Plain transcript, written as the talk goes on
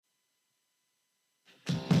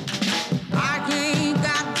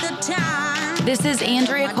This is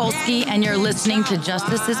Andrea Kolsky, and you're listening to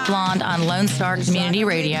Justice is Blonde on Lone Star Community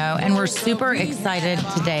Radio. And we're super excited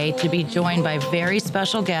today to be joined by very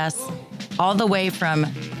special guests all the way from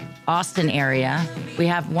Austin area. We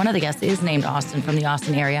have one of the guests is named Austin, from the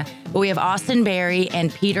Austin area, but we have Austin Berry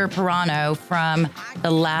and Peter Pirano from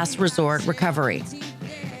the Last Resort Recovery,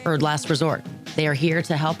 or Last Resort. They are here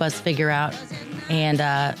to help us figure out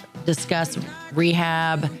and discuss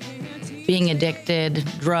rehab, being addicted,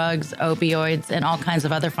 drugs, opioids, and all kinds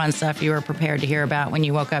of other fun stuff you were prepared to hear about when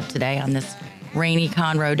you woke up today on this rainy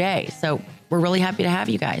Conroe day. So we're really happy to have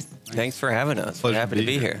you guys. Thanks for having us. We're happy to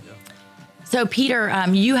be here. So Peter,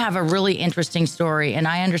 you have a really interesting story, and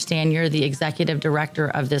I understand you're the executive director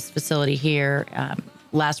of this facility here,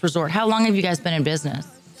 Last Resort. How long have you guys been in business?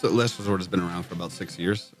 So Last Resort has been around for about 6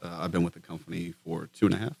 years. I've been with the company for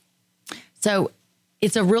 2.5. So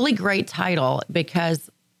it's a really great title because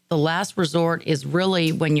the last resort is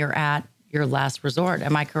really when you're at your last resort.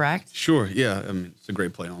 Am I correct? Sure, yeah. I mean, it's a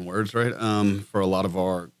great play on words, right? For a lot of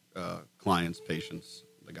our clients, patients,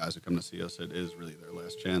 the guys who come to see us, it is really their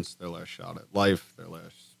last chance, their last shot at life, their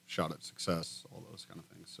last shot at success, all those kind of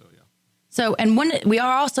things. So, yeah. So, and we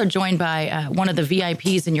are also joined by one of the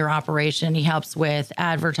VIPs in your operation. He helps with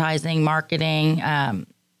advertising, marketing,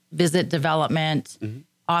 visit development,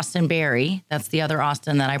 Austin Berry. That's the other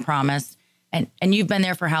Austin that I promised. And you've been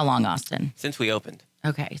there for how long, Austin? Since we opened.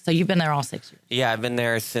 Okay, so you've been there all 6 years. Yeah, I've been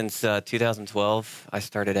there since 2012. I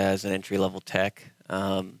started as an entry-level tech.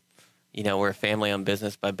 We're a family-owned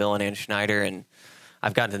business by Bill and Ann Schneider, and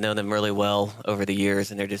I've gotten to know them really well over the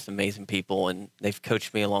years, and they're just amazing people, and they've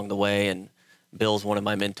coached me along the way, and Bill's one of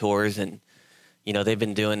my mentors, and, they've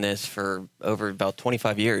been doing this for over about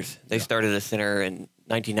 25 years. They started a center in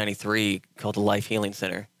 1993 called the Life Healing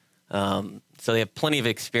Center. So they have plenty of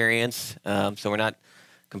experience. So we're not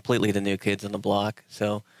completely the new kids on the block.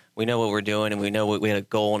 So we know what we're doing, and we know we had a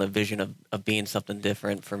goal and a vision of being something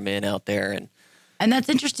different for men out there. And that's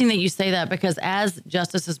interesting that you say that, because as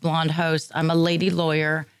Justice is Blonde host, I'm a lady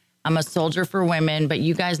lawyer, I'm a soldier for women, but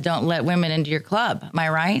you guys don't let women into your club. Am I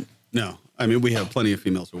right? No. I mean, we have plenty of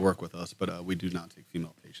females who work with us, but we do not take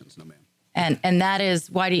female patients, no ma'am. And that is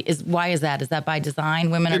why is that? Is that by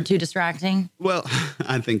design? Women are too distracting? Well,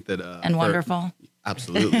 I think that and wonderful.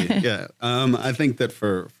 Absolutely, yeah. I think that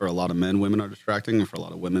for a lot of men, women are distracting, and for a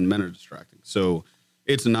lot of women, men are distracting. So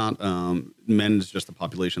it's not men is just the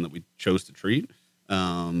population that we chose to treat,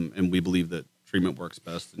 and we believe that treatment works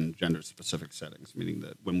best in gender-specific settings, meaning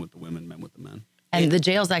that women with the women, men with the men. And the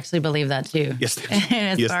jails actually believe that too. Yes,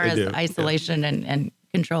 as far as isolation and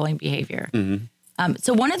controlling behavior. Mm-hmm.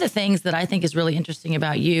 So one of the things that I think is really interesting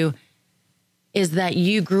about you is that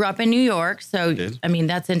you grew up in New York. So, I mean,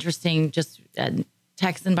 that's interesting, just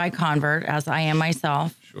Texan by convert, as I am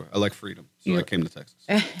myself. Sure. I like freedom, so I came to Texas.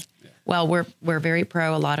 Yeah. Well, we're very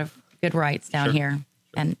pro a lot of good rights down here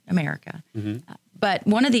in America. Mm-hmm. But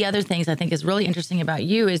one of the other things I think is really interesting about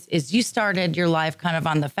you is you started your life kind of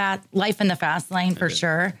on the life in the fast lane for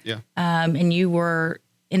sure. Yeah. And you were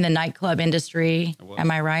in the nightclub industry.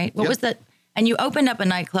 Am I right? What was that? And you opened up a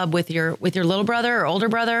nightclub with your little brother or older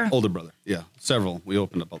brother? Older brother, yeah. Several. We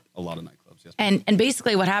opened up a lot of nightclubs, yes. And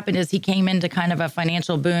basically what happened is he came into kind of a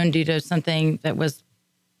financial boon due to something that was,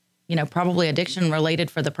 probably addiction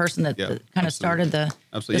related for the person that kind of started the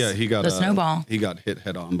He got the snowball. He got hit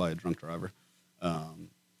head on by a drunk driver.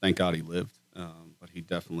 Thank God he lived, but he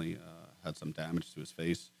definitely had some damage to his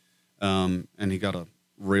face. And he got a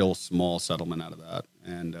real small settlement out of that,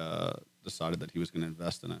 and decided that he was going to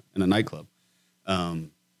invest in a nightclub.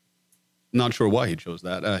 Not sure why he chose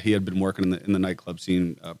that. He had been working in the nightclub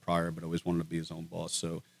scene prior, but always wanted to be his own boss.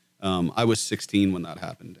 So I was 16 when that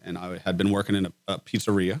happened, and I had been working in a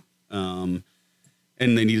pizzeria,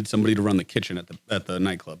 and they needed somebody to run the kitchen at the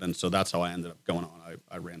nightclub, and so that's how I ended up going on.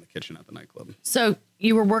 I ran the kitchen at the nightclub. So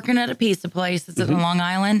you were working at a pizza place. Is it in Long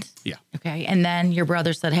Island? Yeah. Okay, and then your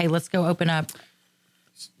brother said, "Hey, let's go open up."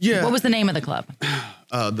 Yeah. What was the name of the club?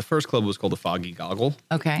 The first club was called the Foggy Goggle.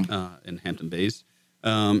 Okay. In Hampton Bays.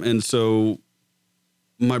 And so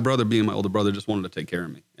my brother, being my older brother, just wanted to take care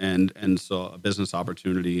of me and saw a business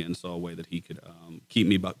opportunity and saw a way that he could keep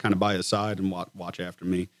me kind of by his side and watch after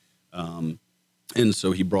me. And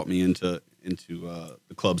so he brought me into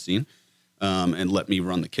the club scene and let me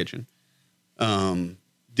run the kitchen.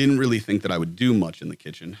 Didn't really think that I would do much in the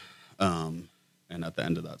kitchen. And at the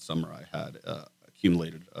end of that summer, I had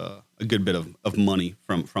accumulated a good bit of money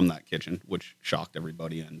from that kitchen, which shocked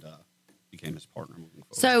everybody. And became his partner moving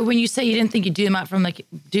forward. So when you say you didn't think you'd do much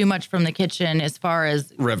from the kitchen as far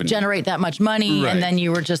as revenue, generate that much money, right. and then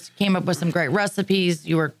you came up with some great recipes,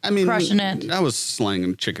 you were crushing it. I was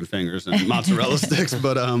slanging chicken fingers and mozzarella sticks,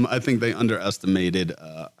 but I think they underestimated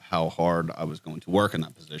how hard I was going to work in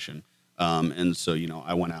that position. And so,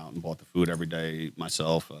 I went out and bought the food every day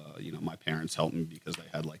myself. My parents helped me because they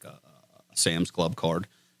had like a Sam's Club card.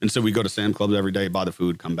 And so we go to Sam's Club every day, buy the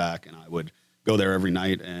food, come back, and I would go there every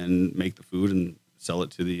night and make the food and sell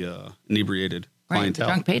it to the inebriated clientele.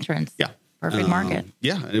 The drunk patrons. Yeah. Perfect market.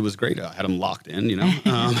 Yeah, it was great. I had them locked in,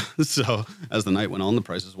 So as the night went on, the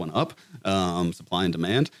prices went up, supply and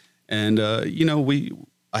demand. And,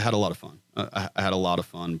 I had a lot of fun. I had a lot of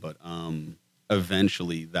fun, but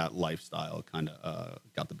eventually that lifestyle kind of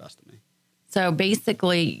got the best of me. So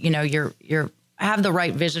basically, you're have the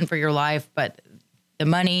right vision for your life, but the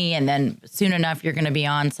money, and then soon enough you're going to be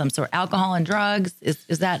on some sort of alcohol and drugs.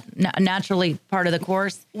 Is that naturally part of the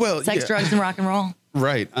course? Well, sex, yeah. drugs, and rock and roll.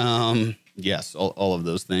 Right. Yes, all of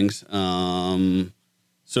those things.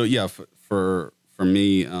 So yeah, for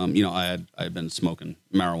me, I had been smoking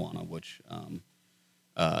marijuana, which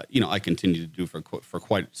I continued to do for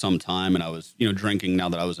quite some time, and I was drinking now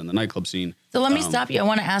that I was in the nightclub scene. So let me stop you. I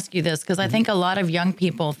want to ask you this because I think a lot of young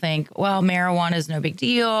people think, well, marijuana is no big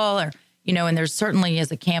deal, or and there certainly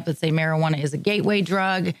is a camp that say marijuana is a gateway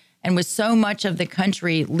drug. And with so much of the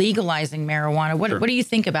country legalizing marijuana, what do you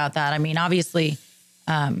think about that? I mean, obviously,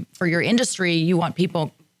 for your industry, you want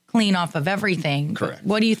people clean off of everything. Correct.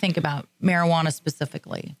 What do you think about marijuana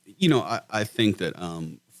specifically? I think that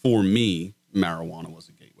for me, marijuana was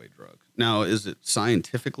a gateway drug. Now, is it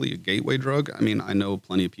scientifically a gateway drug? I mean, I know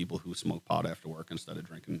plenty of people who smoke pot after work instead of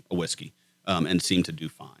drinking a whiskey and seem to do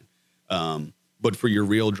fine. But for your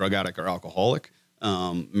real drug addict or alcoholic,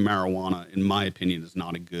 marijuana, in my opinion, is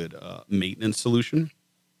not a good maintenance solution.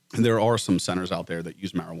 And there are some centers out there that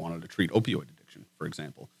use marijuana to treat opioid addiction, for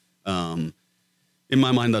example. In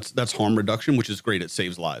my mind, that's harm reduction, which is great. It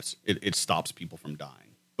saves lives. It stops people from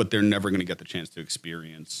dying. But they're never going to get the chance to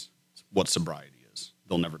experience what sobriety is.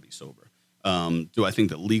 They'll never be sober. Do I think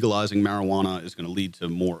that legalizing marijuana is going to lead to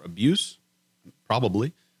more abuse?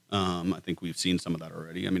 Probably. I think we've seen some of that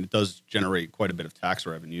already. I mean, it does generate quite a bit of tax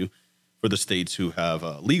revenue for the states who have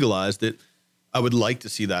legalized it. I would like to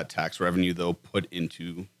see that tax revenue, though, put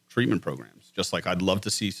into treatment programs, just like I'd love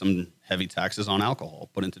to see some heavy taxes on alcohol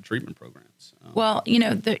put into treatment programs. Well,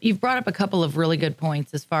 you've brought up a couple of really good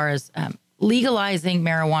points as far as legalizing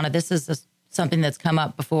marijuana. This is something that's come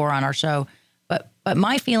up before on our show. But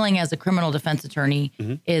my feeling as a criminal defense attorney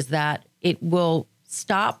is that it will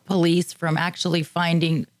stop police from actually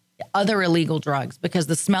finding other illegal drugs, because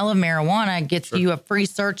the smell of marijuana gets you a free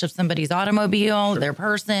search of somebody's automobile, their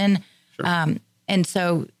person. And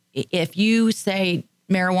so if you say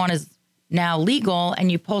marijuana is now legal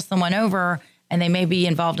and you pull someone over and they may be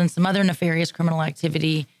involved in some other nefarious criminal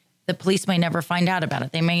activity, the police may never find out about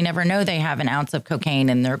it. They may never know they have an ounce of cocaine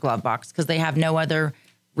in their glove box because they have no other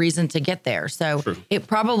reason to get there. So it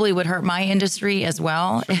probably would hurt my industry as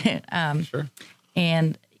well.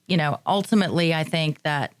 And, ultimately, I think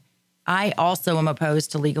that I also am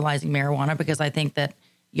opposed to legalizing marijuana because I think that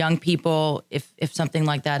young people, if something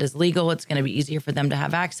like that is legal, it's going to be easier for them to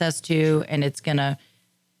have access to, and it's going to,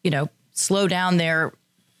 slow down their,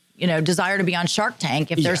 desire to be on Shark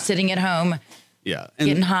Tank if they're sitting at home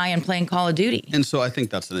getting high and playing Call of Duty. And so I think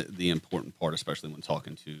that's the important part, especially when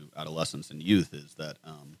talking to adolescents and youth, is that,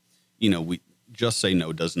 we just say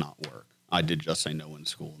no does not work. I did just say no in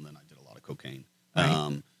school, and then I did a lot of cocaine.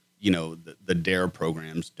 Right. The DARE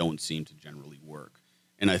programs don't seem to generally work.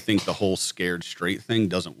 And I think the whole scared straight thing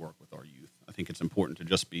doesn't work with our youth. I think it's important to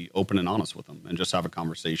just be open and honest with them and just have a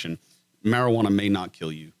conversation. Marijuana may not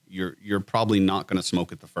kill you. You're probably not going to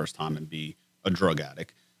smoke it the first time and be a drug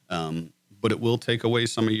addict. But it will take away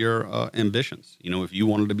some of your ambitions. If you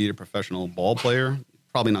wanted to be a professional ball player,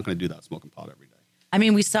 probably not going to do that smoking pot every day. I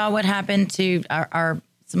mean, we saw what happened to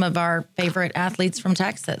some of our favorite athletes from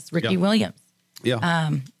Texas, Ricky Williams.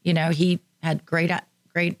 Yeah. He had great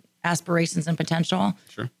aspirations and potential.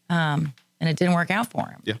 Sure. And it didn't work out for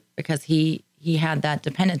him. Yeah. Because he had that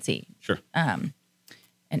dependency. Sure.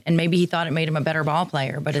 And maybe he thought it made him a better ball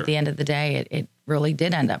player, but at the end of the day, it really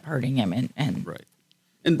did end up hurting him and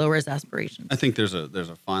lower his aspirations. I think there's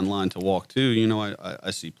a fine line to walk too.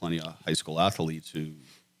 I see plenty of high school athletes who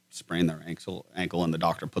sprain their ankle and the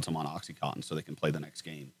doctor puts them on OxyContin so they can play the next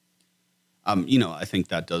game. I think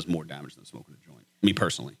that does more damage than smoking a joint. Me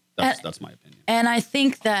personally, that's my opinion. And I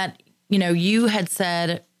think that, you had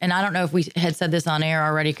said, and I don't know if we had said this on air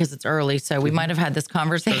already because it's early, so we might have had this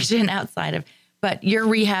conversation outside of, but your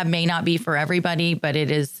rehab may not be for everybody, but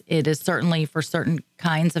it is certainly for certain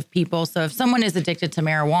kinds of people. So if someone is addicted to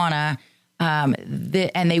marijuana,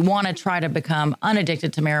 and they want to try to become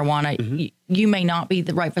unaddicted to marijuana, you may not be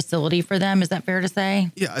the right facility for them. Is that fair to say?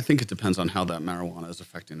 Yeah, I think it depends on how that marijuana is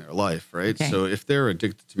affecting their life, right? Okay. So if they're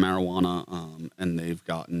addicted to marijuana and they've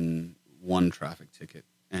gotten one traffic ticket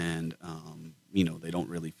and, they don't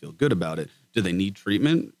really feel good about it, do they need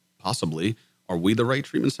treatment? Possibly. Are we the right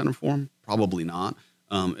treatment center for them? Probably not.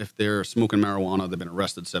 If they're smoking marijuana, they've been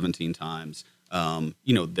arrested 17 times,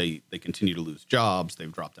 they continue to lose jobs.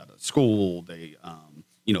 They've dropped out of school. The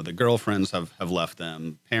girlfriends have left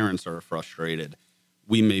them. Parents are frustrated.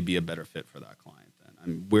 We may be a better fit for that client then. I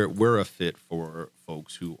mean, we're a fit for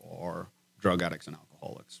folks who are drug addicts and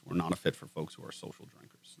alcoholics. We're not a fit for folks who are social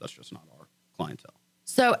drinkers. That's just not our clientele.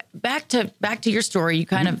 So back to your story, you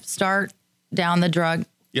kind of start down the drug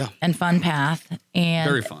and fun path, and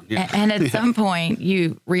very fun. Yeah. And at some point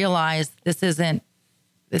you realize this isn't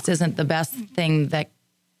the best thing that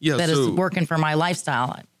is working for my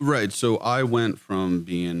lifestyle. Right. So I went from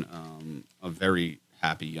being a very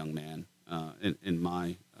happy young man in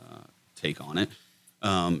my take on it.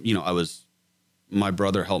 My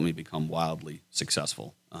brother helped me become wildly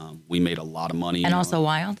successful. We made a lot of money. And also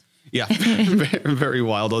wild? Yeah, very, very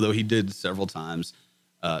wild, although he did several times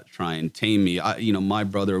try and tame me. My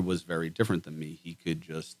brother was very different than me. He could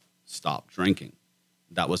just stop drinking.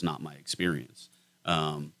 That was not my experience.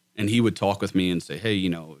 And he would talk with me and say, hey,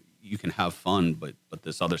 you can have fun, but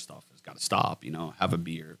this other stuff has got to stop. Have a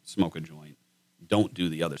beer, smoke a joint, don't do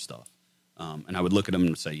the other stuff. And I would look at him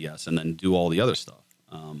and say yes, and then do all the other stuff.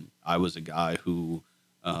 I was a guy who,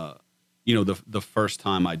 the first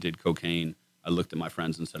time I did cocaine, I looked at my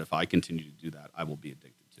friends and said, if I continue to do that, I will be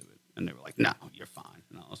addicted to it. And they were like, no, you're fine.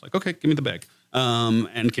 And I was like, okay, give me the bag,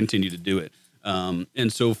 and continue to do it.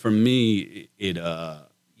 And so for me,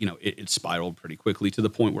 it spiraled pretty quickly to the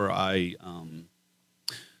point where I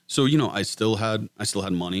still had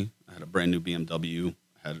money. I had a brand new BMW,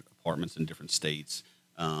 had apartments in different states.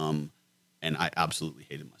 And I absolutely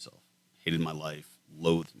hated myself, hated my life,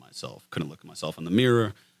 loathed myself, couldn't look at myself in the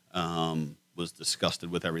mirror, was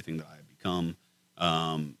disgusted with everything that I had become,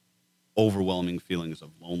 overwhelming feelings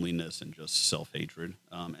of loneliness and just self-hatred.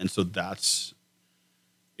 And so that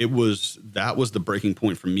was the breaking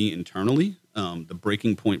point for me internally. The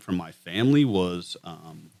breaking point for my family was,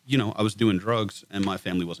 I was doing drugs and my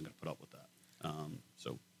family wasn't going to put up with that.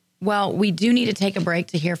 Well, we do need to take a break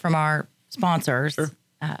to hear from our sponsors. Sure.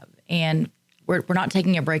 And we're not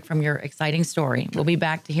taking a break from your exciting story. We'll be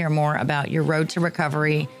back to hear more about your road to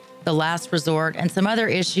recovery, the last resort, and some other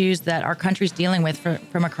issues that our country's dealing with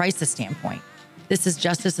from a crisis standpoint. This is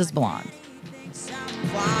Justice is Blonde.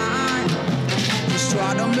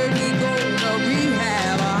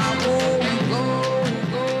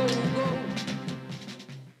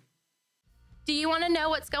 Do you want to know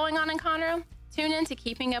what's going on in Conroe? Tune in to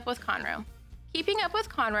Keeping Up with Conroe. Keeping Up with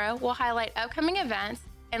Conroe will highlight upcoming events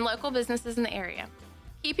and local businesses in the area.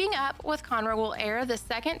 Keeping Up with Conroe will air the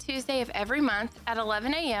second Tuesday of every month at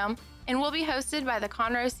 11 a.m. and will be hosted by the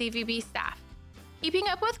Conroe CVB staff. Keeping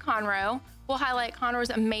Up with Conroe will highlight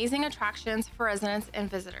Conroe's amazing attractions for residents and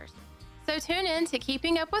visitors. So tune in to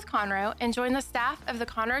Keeping Up with Conroe and join the staff of the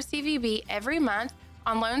Conroe CVB every month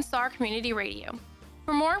on Lone Star Community Radio.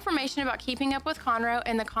 For more information about Keeping Up with Conroe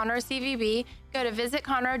and the Conroe CVB, go to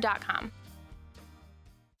visitconroe.com.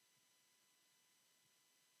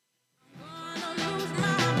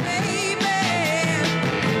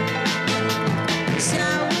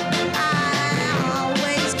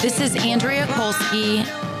 This is Andrea Kolsky.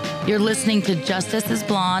 You're listening to Justice is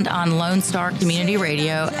Blonde on Lone Star Community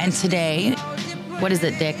Radio. And today, what is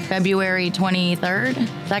it, Dick? February 23rd?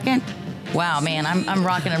 2nd? Wow, man, I'm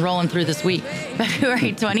rocking and rolling through this week.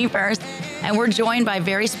 February 21st. And we're joined by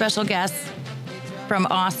very special guests from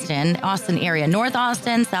Austin area. North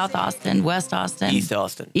Austin, South Austin, West Austin. East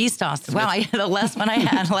Austin. East Austin. Wow, the last one I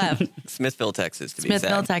had left. Smithville, Texas, to be exact.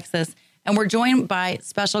 Smithville, Texas. And we're joined by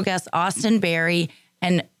special guests Austin Berry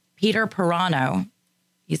and Peter Pirano.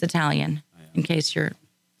 He's Italian, in case you're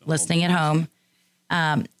listening at home.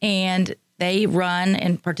 And they run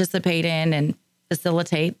and participate in and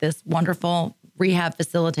facilitate this wonderful rehab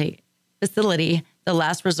facility, the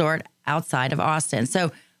last resort outside of Austin.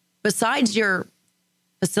 So besides your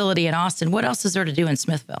facility in Austin, what else is there to do in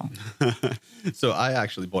Smithville? So I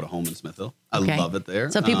actually bought a home in Smithville. I love it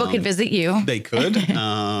there. So people could visit you. They could.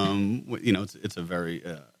 It's a very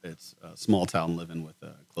it's a small town living with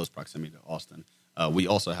close proximity to Austin. We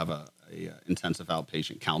also have a intensive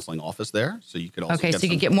outpatient counseling office there, so you could also Okay, so you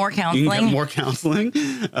could get more counseling. You can get more counseling.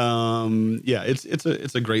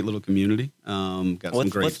 It's a great little community.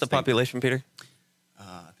 What's the population, Peter?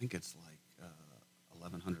 I think it's like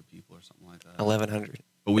 1,100 people or something like that. 1,100.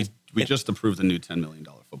 But we just approved a new $10 million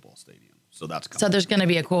football stadium, so that's coming. So there's going to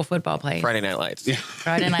be a cool football place. Friday Night Lights. Yeah.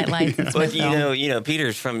 Friday Night Lights. in But Smithville.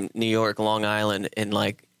 Peter's from New York, Long Island, and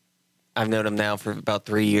like I've known him now for about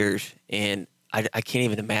 3 years, and I can't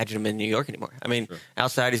even imagine him in New York anymore. I mean,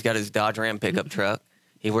 outside he's got his Dodge Ram pickup truck.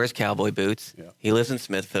 He wears cowboy boots. Yeah. He lives in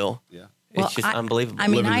Smithville. Yeah. It's just unbelievable. I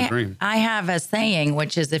mean, Living the dream. I have a saying,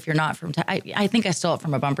 which is if you're not from, I think I stole it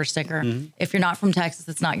from a bumper sticker. If you're not from Texas,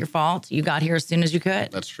 it's not your fault. You got here as soon as you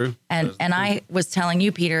could. That's true. And I was telling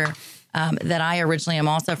you, Peter, that I originally am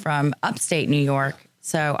also from upstate New York.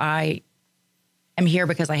 So I am here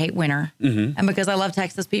because I hate winter and because I love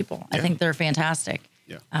Texas people. I think they're fantastic.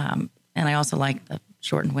 Yeah. And I also like the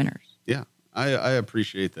shortened winters. Yeah. I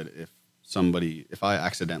appreciate that if I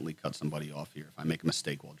accidentally cut somebody off here, if I make a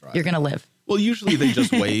mistake while driving. You're going to live. Well, usually they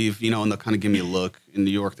just wave, and they'll kind of give me a look. In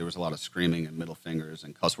New York, there was a lot of screaming and middle fingers,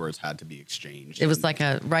 and cuss words had to be exchanged. It was like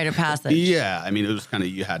a rite of passage. Yeah. I mean, it was kind of,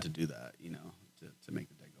 you had to do that, to make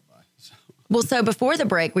the day go by. So. Well, so before the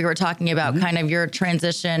break, we were talking about kind of your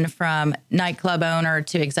transition from nightclub owner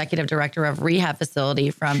to executive director of rehab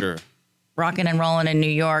facility from Sure. rocking and rolling in New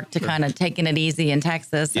York to kind of taking it easy in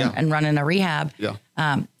Texas and running a rehab. Yeah.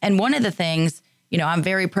 And one of the things, I'm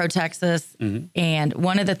very pro Texas. And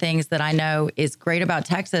one of the things that I know is great about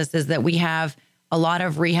Texas is that we have a lot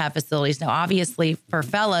of rehab facilities. Now, obviously, for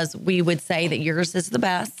fellas, we would say that yours is the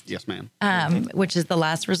best. Yes, ma'am. Which is the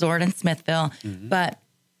last resort in Smithville. But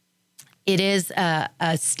it is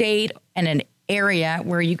a state and an area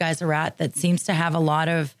where you guys are at that seems to have a lot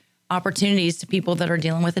of opportunities to people that are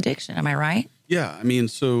dealing with addiction. Am I right? Yeah, I mean,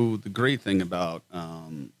 so the great thing about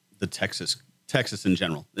the Texas in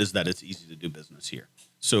general is that it's easy to do business here.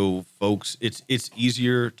 So, folks, it's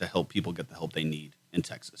easier to help people get the help they need in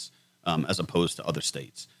Texas as opposed to other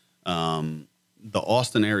states. The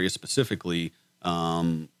Austin area specifically,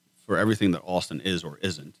 for everything that Austin is or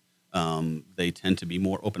isn't, they tend to be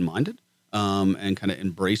more open-minded and kind of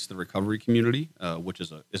embrace the recovery community, which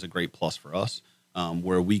is a great plus for us.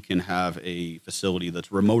 Where we can have a facility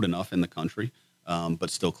that's remote enough in the country, but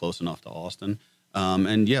still close enough to Austin.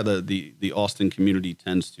 The Austin community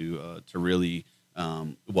tends to really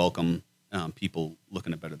welcome people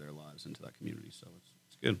looking to better their lives into that community. So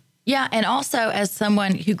it's good. Yeah, and also as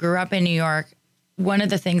someone who grew up in New York, one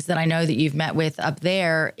of the things that I know that you've met with up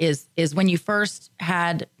there is when you first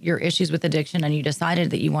had your issues with addiction and you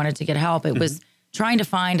decided that you wanted to get help, it was trying to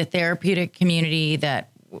find a therapeutic community that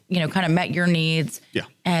kind of met your needs. Yeah.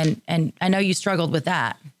 And I know you struggled with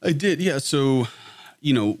that. I did. Yeah. So,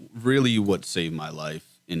 really what saved my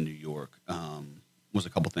life in New York was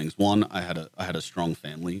a couple things. One, I had a strong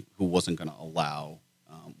family who wasn't going to allow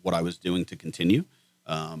what I was doing to continue.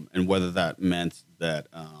 And whether that meant that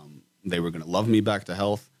they were going to love me back to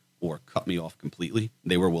health or cut me off completely,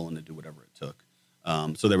 they were willing to do whatever it took.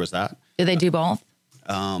 So there was that. Did they do both?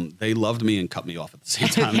 They loved me and cut me off at the same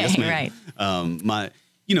time. Okay, yes, ma'am. right.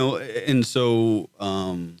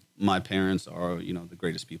 My parents are, the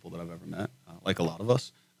greatest people that I've ever met, like a lot of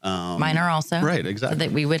us. Mine are also. Right, exactly. So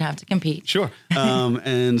that we would have to compete. Sure.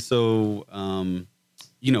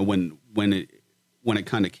 When it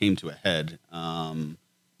kind of came to a head,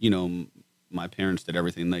 my parents did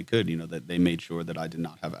everything they could, that they made sure that I did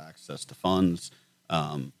not have access to funds.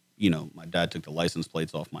 My dad took the license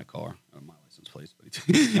plates off my car, or my license plates, but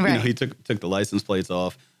he took the license plates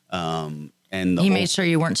off. And he made sure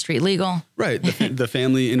you weren't street legal. Right. The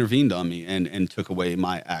family intervened on me and took away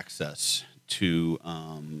my access to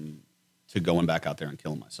going back out there and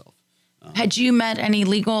killing myself. Had you met any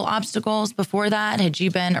legal obstacles before that? Had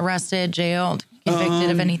you been arrested, jailed, convicted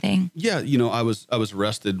of anything? Yeah. I was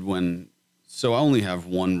arrested so I only have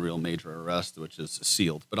one real major arrest, which is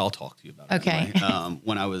sealed, but I'll talk to you about it. Okay. Anyway.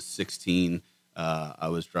 When I was 16, I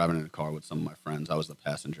was driving in a car with some of my friends. I was the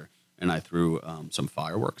passenger. And I threw some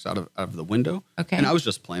fireworks out of the window. Okay. And I was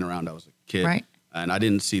just playing around. I was a kid. Right. And I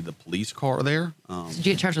didn't see the police car there. Did you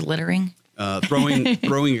get charged with littering?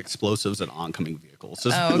 Throwing explosives at oncoming vehicles.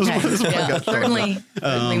 Okay. Certainly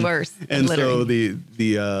worse. And littering.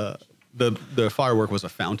 So the firework was a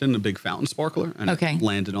fountain, a big fountain sparkler. And it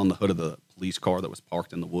landed on the hood of the police car that was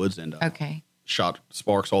parked in the woods and shot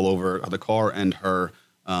sparks all over the car and her,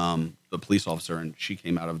 the police officer. And she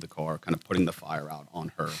came out of the car kind of putting the fire out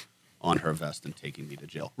on her on her vest and taking me to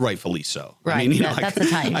jail. Rightfully so. Right. I mean, That's the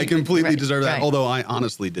time. I completely Right, deserve that, right. although I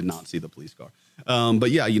honestly did not see the police car.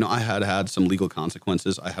 But yeah, I had some legal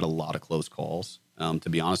consequences. I had a lot of close calls, to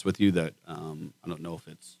be honest with you, that I don't know if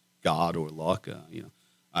it's God or luck.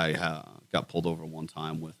 I got pulled over one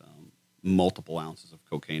time with multiple ounces of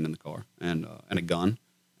cocaine in the car and a gun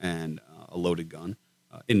and a loaded gun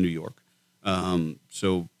in New York.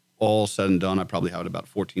 So all said and done, I probably had about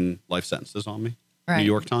 14 life sentences on me, Right. New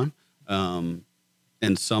York time,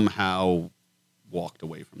 and somehow walked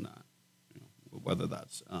away from that. Whether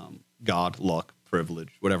that's God, luck, privilege,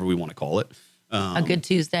 whatever we want to call it. A good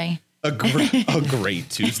Tuesday. A great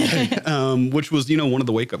Tuesday, which was, one of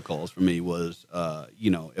the wake up calls for me was,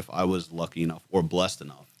 if I was lucky enough or blessed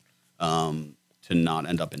enough to not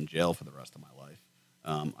end up in jail for the rest of my life,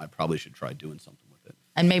 I probably should try doing something with it.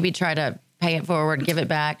 And maybe try to pay it forward, give it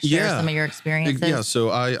back, share some of your experiences. Yeah, so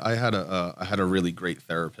I had a really great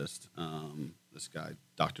therapist, this guy,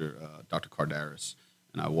 Dr. Cardaris,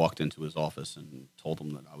 and I walked into his office and told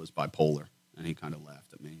him that I was bipolar, and he kind of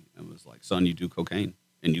laughed at me and was like, "Son, you do cocaine,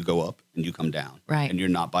 and you go up and you come down, right? And you're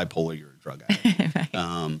not bipolar, you're a drug addict."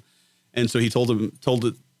 Right. And so he told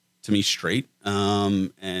it to me straight,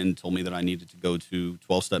 and told me that I needed to go to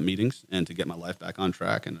 12-step meetings and to get my life back on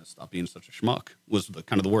track and to stop being such a schmuck, was the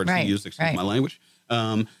kind of the words right. he used, excuse my language.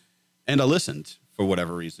 And I listened for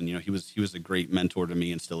whatever reason. He was a great mentor to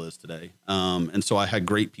me and still is today. And so I had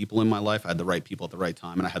great people in my life. I had the right people at the right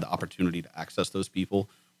time, and I had the opportunity to access those people.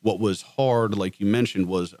 What was hard, like you mentioned,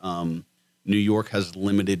 was New York has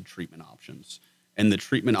limited treatment options, and the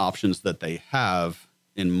treatment options that they have,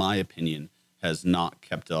 in my opinion, has not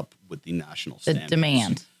kept up with the national standards. The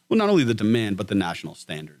demand. Well, not only the demand, but the national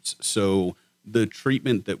standards. So the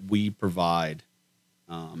treatment that we provide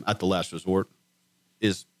at the last resort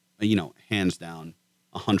is, hands down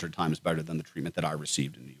 100 times better than the treatment that I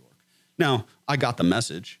received in New York. Now, I got the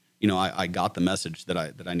message. I got the message that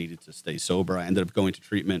I needed to stay sober. I ended up going to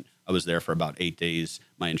treatment. I was there for about 8 days.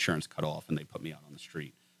 My insurance cut off, and they put me out on the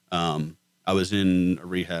street. I was in a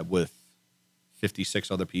rehab with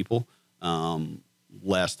 56 other people.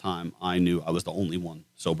 Last time I knew, I was the only one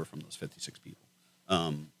sober from those 56 people.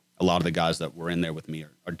 A lot of the guys that were in there with me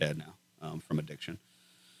are dead now from addiction.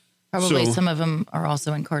 Probably So- some of them are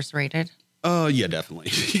also incarcerated. Yeah, definitely.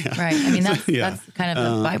 Yeah. Right. I mean, that's Yeah. that's kind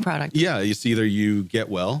of the byproduct. Yeah, it's either you get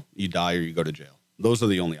well, you die, or you go to jail. Those are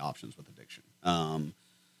the only options with addiction.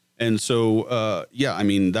 And so,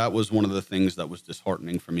 that was one of the things that was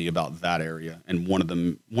disheartening for me about that area. And one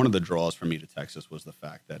of the draws for me to Texas was the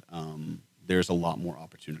fact that there's a lot more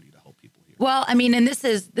opportunity to help people here. Well, I mean, and this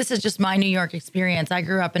is just my New York experience. I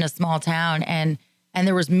grew up in a small town, and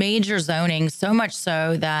there was major zoning, so much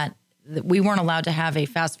so that we weren't allowed to have a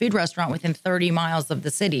fast food restaurant within 30 miles of the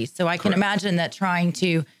city. So I can imagine that trying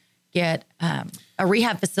to get a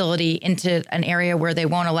rehab facility into an area where they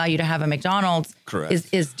won't allow you to have a McDonald's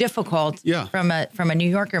is difficult. Yeah. From a New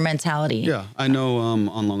Yorker mentality. Yeah, I know.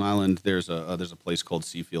 On Long Island, there's a place called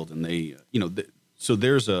Seafield, and they, so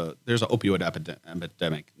there's a opioid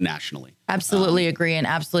epidemic nationally. Absolutely agree, and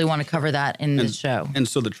absolutely want to cover that in this show. And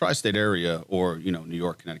so the tri-state area, or New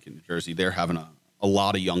York, Connecticut, New Jersey, they're having a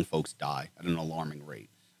lot of young folks die at an alarming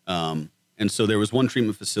rate. And so there was one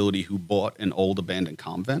treatment facility who bought an old abandoned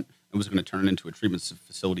convent and was going to turn it into a treatment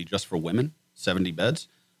facility just for women, 70 beds.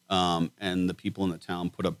 And the people in the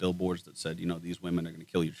town put up billboards that said, these women are going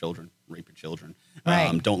to kill your children, rape your children.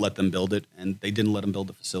 Right. Don't let them build it. And they didn't let them build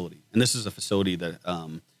the facility. And this is a facility that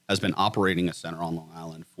has been operating a center on Long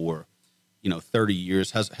Island for 30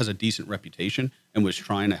 years, has a decent reputation, and was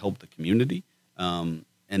trying to help the community.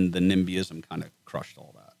 And the NIMBYism kind of crushed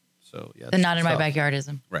all that. So, yeah. The not in my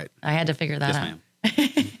backyardism. Right. I had to figure that out.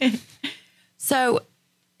 Yes, ma'am. So,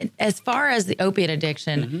 as far as the opiate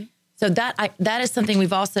addiction, so that is something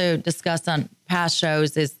we've also discussed on past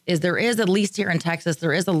shows. Is there is, at least here in Texas,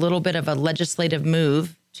 there is a little bit of a legislative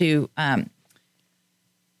move to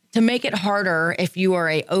make it harder if you are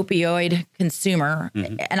a opioid consumer,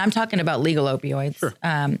 and I'm talking about legal opioids. Sure.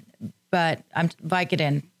 But I'm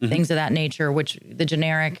Vicodin, things of that nature, which the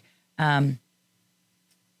generic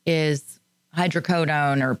is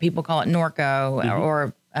hydrocodone, or people call it Norco,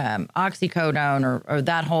 or oxycodone, or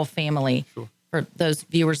that whole family. Sure. For those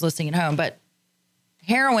viewers listening at home. But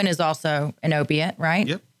heroin is also an opiate, right?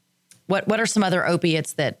 Yep. What are some other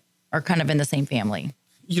opiates that are kind of in the same family?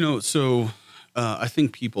 So I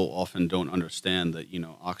think people often don't understand that,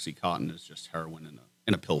 OxyContin is just heroin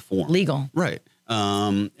in a pill form. Legal. Right.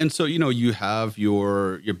 And so, you have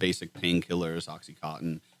your basic painkillers,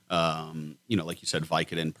 OxyContin, like you said,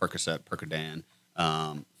 Vicodin, Percocet, Percodan,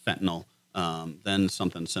 fentanyl, then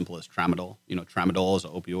something simple as tramadol. Tramadol is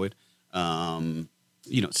an opioid.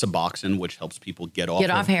 Suboxone, which helps people get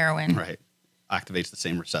off heroin. Right. Activates the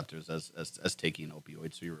same receptors as taking an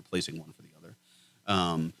opioid. So you're replacing one for the other.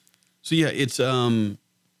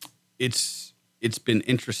 It's been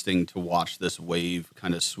interesting to watch this wave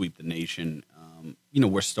kind of sweep the nation.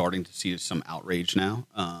 We're starting to see some outrage now.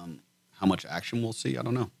 How much action we'll see, I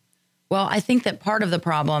don't know. Well, I think that part of the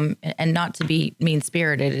problem, and not to be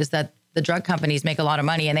mean-spirited, is that the drug companies make a lot of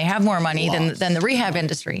money, and they have more money than the rehab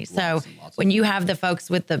industry. So when you have the folks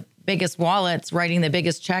with the biggest wallets writing the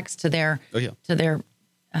biggest checks to their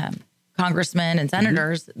congressmen and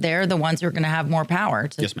senators, they're the ones who are going to have more power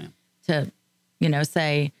to, yes, ma'am. to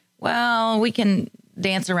say, well, we can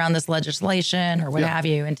dance around this legislation or what have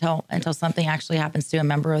you until something actually happens to a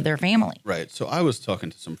member of their family. Right. So I was talking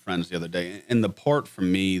to some friends the other day, and the part for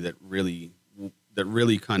me that really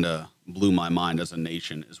kind of blew my mind as a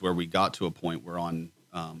nation is where we got to a point where on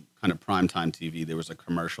kind of primetime TV, there was a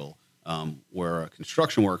commercial where a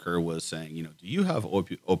construction worker was saying, do you have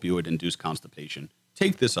opioid-induced constipation?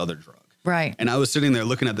 Take this other drug. Right. And I was sitting there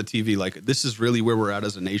looking at the TV like, this is really where we're at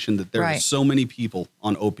as a nation, that there are so many people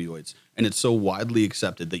on opioids, and it's so widely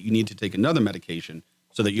accepted that you need to take another medication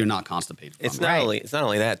so that you're not constipated. It's not only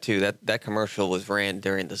that, too. That commercial was ran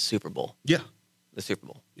during the Super Bowl. Yeah. The Super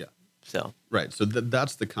Bowl. Yeah. So. Right. So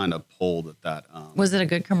that's the kind of pull that was it a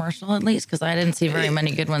good commercial at least? Because I didn't see very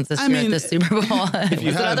many good ones this year at the Super Bowl. Was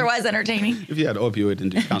it otherwise entertaining? If you had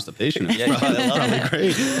opioid-induced constipation, it's probably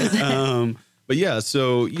great. But yeah,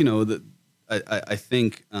 so, I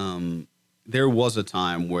think there was a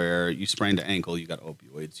time where you sprained an ankle, you got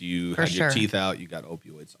opioids. You had your teeth out, you got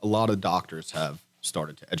opioids. A lot of doctors have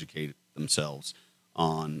started to educate themselves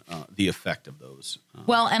on the effect of those.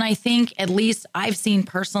 Well, and I think at least I've seen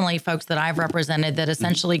personally folks that I've represented that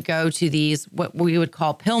essentially go to these, what we would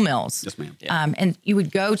call pill mills. Yes, ma'am. Yeah. And you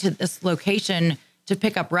would go to this location to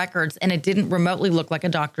pick up records, and it didn't remotely look like a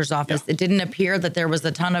doctor's office. Yeah. It didn't appear that there was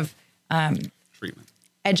a ton of treatment,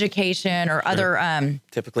 education, or other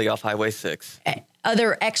typically off Highway 6,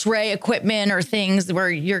 other X-ray equipment or things where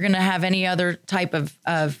you're going to have any other type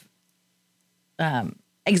of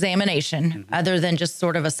examination other than just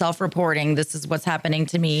sort of a self-reporting. This is what's happening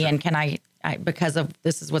to me, and can I because of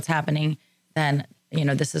this is what's happening, then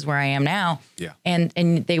this is where I am now. Yeah.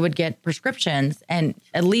 And they would get prescriptions, and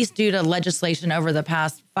at least due to legislation over the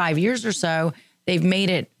past 5 years or so, they've made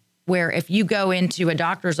it where if you go into a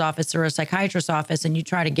doctor's office or a psychiatrist's office and you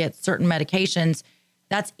try to get certain medications,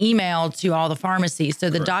 that's emailed to all the pharmacies.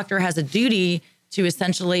 So the doctor has a duty to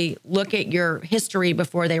essentially look at your history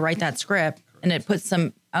before they write that script. And it puts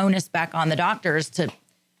some onus back on the doctors to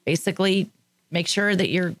basically make sure that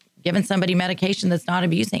you're giving somebody medication that's not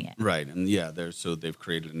abusing it. Right. And they've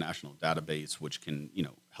created a national database which can,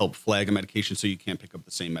 help flag a medication so you can't pick up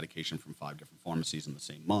the same medication from 5 different pharmacies in the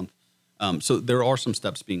same month. So there are some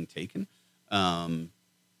steps being taken.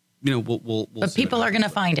 We'll but people are going to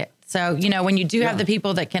find it. So, when you do have the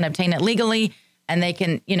people that can obtain it legally and they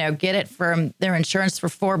can, get it from their insurance for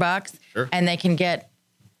 $4 and they can get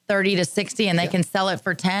 30 to 60 and they can sell it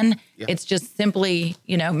for 10. Yeah. It's just simply,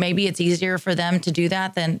 maybe it's easier for them to do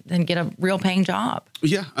that than get a real paying job.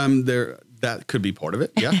 Yeah. That could be part of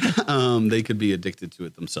it. Yeah. They could be addicted to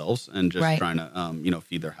it themselves and just trying to,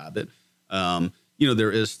 feed their habit.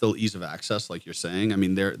 There is still ease of access, like you're saying. I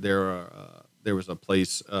mean, there was a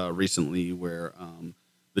place recently where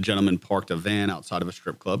the gentleman parked a van outside of a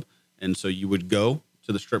strip club. And so you would go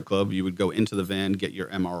to the strip club, you would go into the van, get your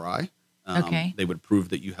MRI. They would prove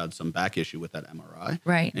that you had some back issue with that MRI.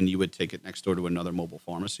 Right. And you would take it next door to another mobile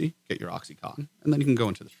pharmacy, get your OxyContin, and then you can go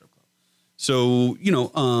into the strip club. So,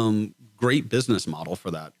 great business model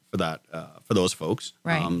for those folks.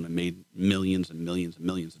 Right. Made millions and millions and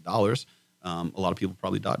millions of dollars. A lot of people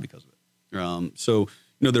probably died because of it. So,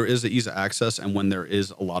 there is an ease of access, and when there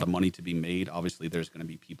is a lot of money to be made, obviously there's going to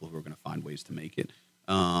be people who are going to find ways to make it.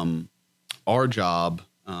 Our job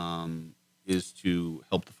is to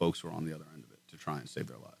help the folks who are on the other end of it to try and save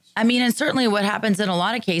their lives. I mean, and certainly what happens in a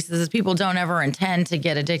lot of cases is people don't ever intend to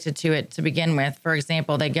get addicted to it to begin with. For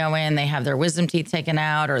example, they go in, they have their wisdom teeth taken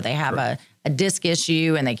out, or they have a disc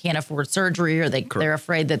issue and they can't afford surgery, or they're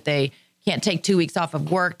afraid that they can't take 2 weeks off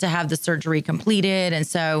of work to have the surgery completed. And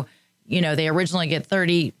so, they originally get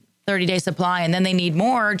 30-day supply and then they need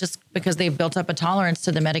more just because they've built up a tolerance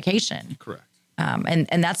to the medication. Correct.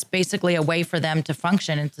 And that's basically a way for them to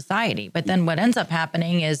function in society. But then what ends up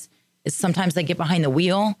happening is sometimes they get behind the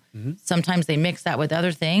wheel. Mm-hmm. Sometimes they mix that with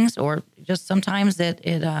other things, or just sometimes it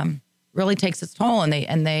really takes its toll, and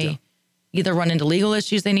they either run into legal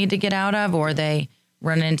issues they need to get out of, or they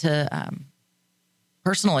run into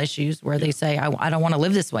personal issues where they say, I don't want to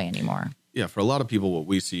live this way anymore. Yeah, for a lot of people, what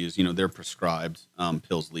we see is, they're prescribed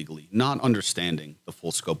pills legally, not understanding the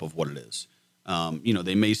full scope of what it is.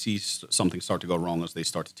 They may see something start to go wrong as they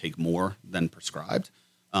start to take more than prescribed,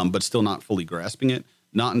 but still not fully grasping it.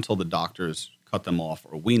 Not until the doctors cut them off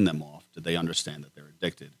or wean them off do they understand that they're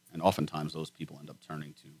addicted. And oftentimes those people end up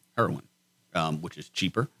turning to heroin, which is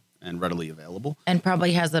cheaper and readily available. And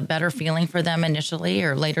probably has a better feeling for them initially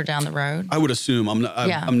or later down the road. I would assume. I'm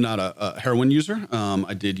not a heroin user.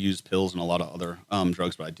 I did use pills and a lot of other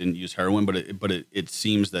drugs, but I didn't use heroin. But it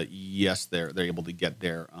seems that, yes, they're able to get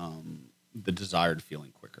their the desired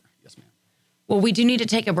feeling quicker. Yes, ma'am. Well, we do need to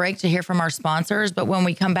take a break to hear from our sponsors, but when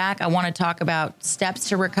we come back, I want to talk about steps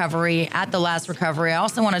to recovery at the last recovery. I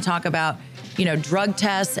also want to talk about, drug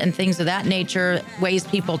tests and things of that nature, ways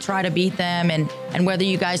people try to beat them, and whether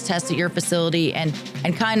you guys test at your facility, and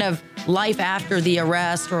kind of life after the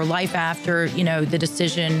arrest or life after, the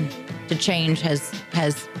decision to change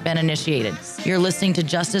has been initiated. You're listening to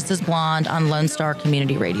Justice is Blonde on Lone Star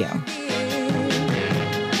Community Radio.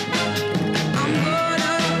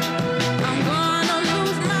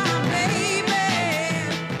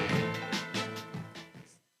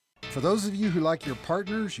 For those of you who like your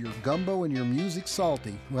partners, your gumbo, and your music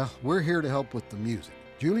salty, well, we're here to help with the music.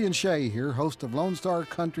 Julian Shea here, host of Lone Star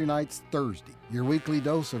Country Nights Thursday, your weekly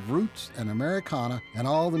dose of roots and Americana and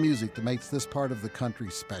all the music that makes this part of the country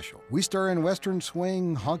special. We stir in Western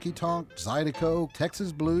swing, honky-tonk, Zydeco,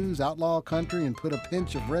 Texas blues, outlaw country, and put a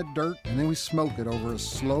pinch of red dirt, and then we smoke it over a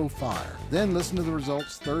slow fire. Then listen to the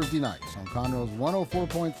results Thursday nights on Conroe's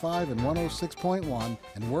 104.5 and 106.1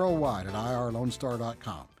 and worldwide at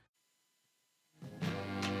irlonestar.com.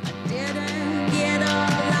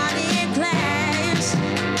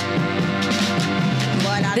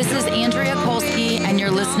 This is Andrea Kolsky, and you're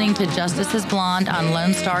listening to Justice is Blonde on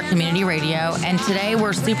Lone Star Community Radio. And today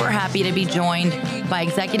we're super happy to be joined by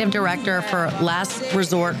Executive Director for Last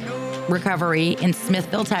Resort Recovery in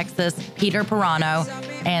Smithville, Texas, Peter Pirano,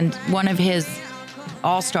 and one of his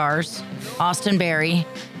all-stars, Austin Berry,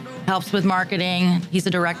 helps with marketing. He's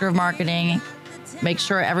a director of marketing, makes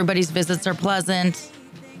sure everybody's visits are pleasant.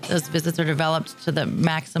 Those visits are developed to the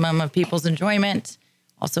maximum of people's enjoyment.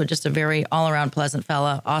 Also, just a very all-around pleasant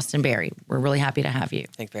fella, Austin Berry. We're really happy to have you.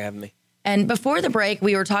 Thanks for having me. And before the break,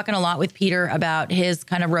 we were talking a lot with Peter about his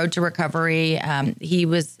kind of road to recovery. He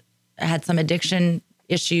had some addiction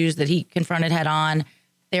issues that he confronted head on.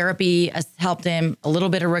 Therapy has helped him a little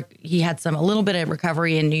bit. He had a little bit of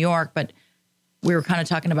recovery in New York, but we were kind of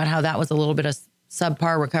talking about how that was a little bit of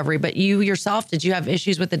subpar recovery. But you yourself, did you have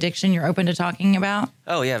issues with addiction you're open to talking about?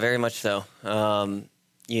 Oh, yeah, very much so.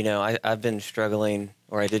 I've been struggling,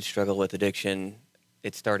 or I did struggle with addiction.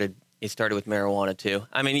 It started with marijuana too.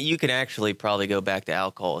 I mean, you can actually probably go back to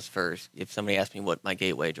alcohol as first. If somebody asked me what my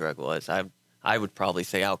gateway drug was, I would probably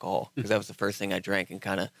say alcohol, because that was the first thing I drank and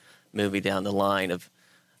kind of moved me down the line of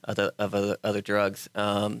other drugs.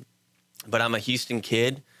 But I'm a Houston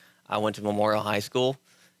kid. I went to Memorial High School.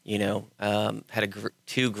 Had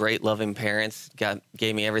two great, loving parents.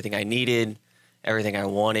 Gave me everything I needed, everything I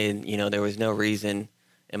wanted. There was no reason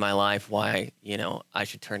in my life why, I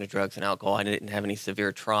should turn to drugs and alcohol. I didn't have any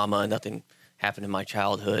severe trauma. Nothing happened in my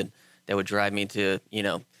childhood that would drive me to,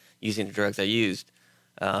 using the drugs I used.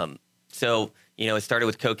 So, it started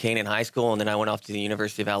with cocaine in high school, and then I went off to the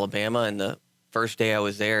University of Alabama. And the first day I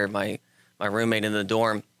was there, my roommate in the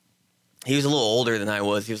dorm, he was a little older than I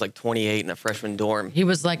was. He was like 28 in a freshman dorm. He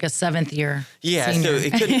was like a seventh year Yeah, senior. So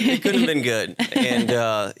it couldn't have been good.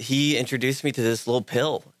 And he introduced me to this little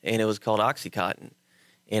pill, and it was called Oxycontin.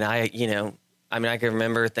 And I can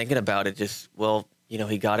remember thinking about it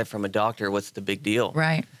he got it from a doctor. What's the big deal?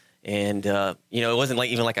 Right. And, it wasn't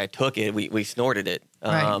like I took it. We snorted it.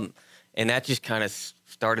 Right. And that just kind of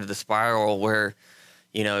started the spiral where,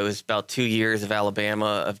 it was about 2 years of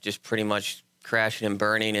Alabama of just pretty much crashing and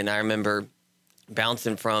burning. And I remember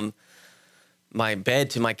bouncing from my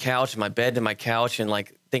bed to my couch, my bed to my couch, and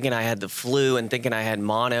like thinking I had the flu and thinking I had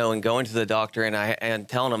mono, and going to the doctor and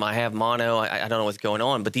telling him I have mono. I don't know what's going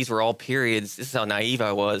on. But these were all periods. This is how naive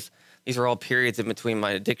I was. These were all periods in between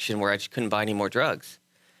my addiction where I just couldn't buy any more drugs.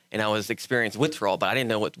 And I was experiencing withdrawal, but I didn't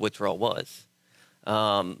know what withdrawal was.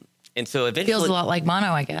 And so eventually... Feels a lot like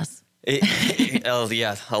mono, I guess.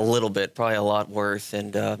 Yeah, a little bit, probably a lot worse.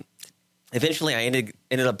 And eventually I ended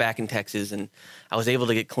up back in Texas, and I was able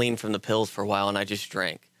to get clean from the pills for a while, and I just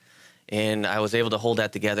drank. And I was able to hold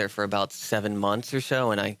that together for about 7 months or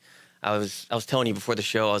so. And I was telling you before the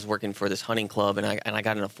show, I was working for this hunting club, and I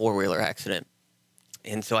got in a 4-wheeler accident.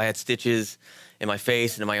 And so I had stitches in my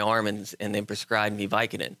face and in my arm, and they prescribed me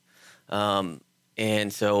Vicodin.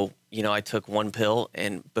 And so, I took one pill,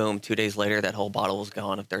 and boom, 2 days later, that whole bottle was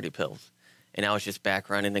gone of 30 pills. and I was just back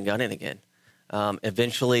running and gunning again.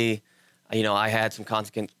 Eventually, I had some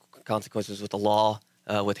consequences with the law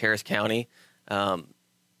with Harris County.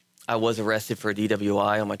 I was arrested for a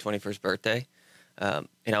DWI on my 21st birthday, and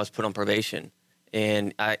I was put on probation.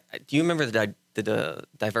 And do you remember the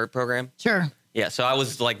Divert program? Sure. Yeah, so I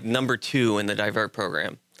was like number 2 in the Divert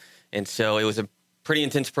program. And so it was a pretty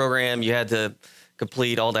intense program. You had to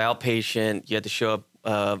complete all the outpatient. You had to show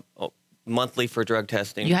up monthly for drug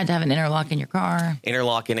testing. You had to have an interlock in your car.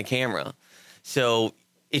 Interlock in a camera. So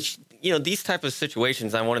it's, these type of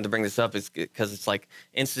situations, I wanted to bring this up is because it's like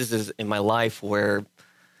instances in my life where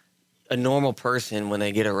a normal person, when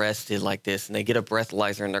they get arrested like this and they get a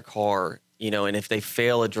breathalyzer in their car, and if they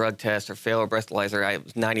fail a drug test or fail a breathalyzer, I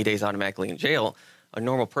was 90 days automatically in jail. A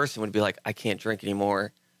normal person would be like, I can't drink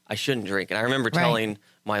anymore. I shouldn't drink. And I remember telling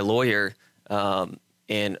my lawyer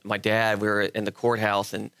and my dad, we were in the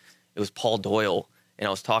courthouse, and it was Paul Doyle. And I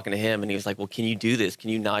was talking to him, and he was like, well, can you do this? Can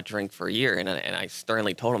you not drink for a year? And I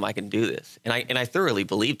sternly told him I can do this. And I thoroughly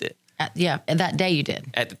believed it. That day you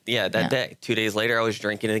did. That day. 2 days later, I was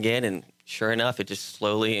drinking again. And sure enough, it just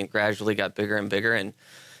slowly and gradually got bigger and bigger. And,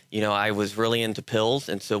 I was really into pills.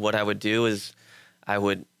 And so what I would do is I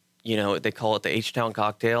would, they call it the H-Town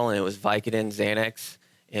cocktail, and it was Vicodin, Xanax,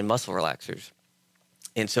 and muscle relaxers.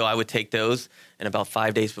 And so I would take those, and about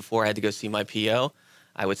 5 days before I had to go see my PO,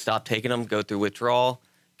 I would stop taking them, go through withdrawal,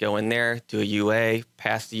 go in there, do a UA,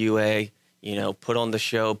 pass the UA, put on the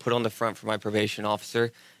show, put on the front for my probation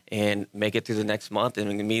officer, and make it through the next month.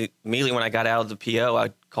 And immediately when I got out of the PO,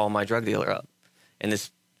 I'd call my drug dealer up. And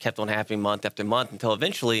this kept on happening month after month until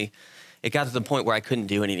eventually it got to the point where I couldn't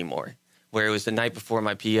do it anymore, where it was the night before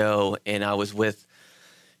my PO, and I was with,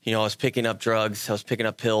 I was picking up drugs, I was picking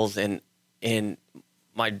up pills, and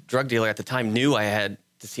my drug dealer at the time knew I had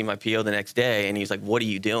to see my PO the next day, and he was like, what are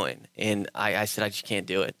you doing? And I said, I just can't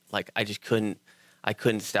do it. Like, I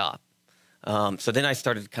couldn't stop. So then I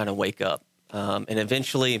started to kind of wake up. And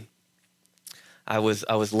eventually I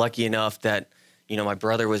was lucky enough that, my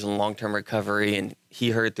brother was in long-term recovery, and he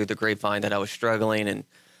heard through the grapevine that I was struggling, and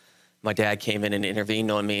my dad came in and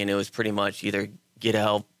intervened on me, and it was pretty much either get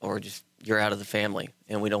help or just you're out of the family,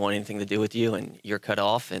 and we don't want anything to do with you, and you're cut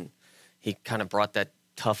off. And he kind of brought that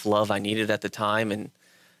tough love I needed at the time, and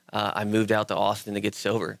I moved out to Austin to get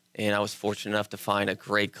sober. And I was fortunate enough to find a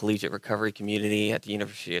great collegiate recovery community at the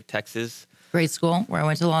University of Texas. Great school where I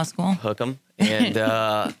went to law school. Hook 'em. And,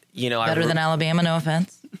 Better than Alabama, no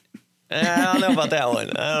offense. I don't know about that one.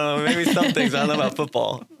 I don't know. Maybe some things. I don't know about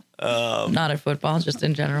football. Not at football, just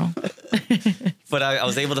in general. But I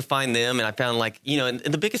was able to find them, and I found and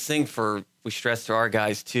the biggest thing we stress to our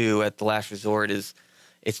guys too at the Last Resort is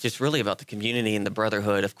it's just really about the community and the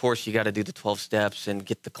brotherhood. Of course, you got to do the 12 steps and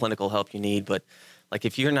get the clinical help you need. But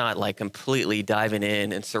if you're not completely diving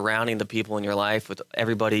in and surrounding the people in your life with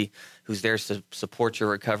everybody who's there to support your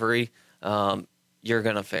recovery, you're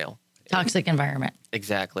going to fail. Toxic environment.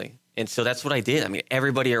 Exactly. And so that's what I did. I mean,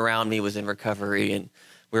 everybody around me was in recovery, and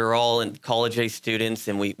we were all in college-age students,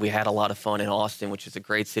 and we had a lot of fun in Austin, which is a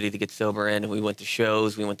great city to get sober in. And we went to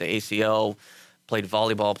shows. We went to ACL, played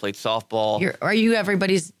volleyball, played softball. Are you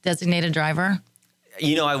everybody's designated driver?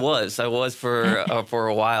 I was for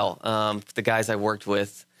a while. The guys I worked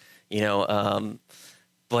with,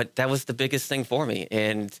 but that was the biggest thing for me.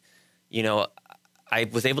 And, I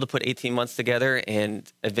was able to put 18 months together, and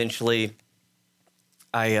eventually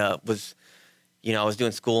I was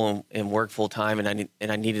doing school and work full time, and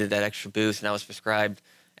I needed that extra boost. And I was prescribed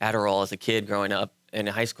Adderall as a kid growing up. In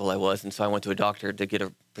high school I was, and so I went to a doctor to get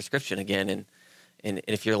a prescription again. And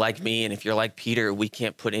if you're like me, and if you're like Peter, we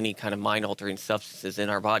can't put any kind of mind-altering substances in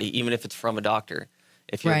our body, even if it's from a doctor,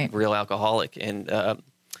 if you're a real alcoholic. And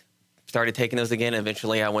started taking those again.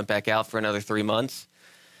 Eventually, I went back out for another 3 months,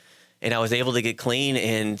 and I was able to get clean,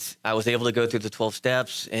 and I was able to go through the 12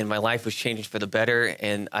 steps, and my life was changing for the better.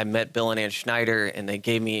 And I met Bill and Ann Schneider, and they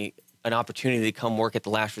gave me an opportunity to come work at the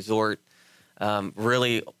Last Resort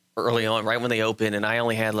really early on, right when they opened, and I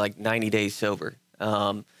only had 90 days sober.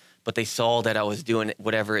 But they saw that I was doing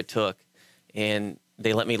whatever it took, and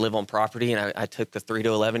they let me live on property. And I took the 3 to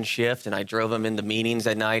 11 shift, and I drove them into meetings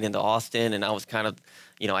at night into Austin. And I was kind of,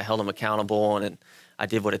 I held them accountable, and I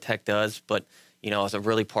did what a tech does. But, I was a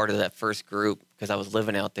really part of that first group because I was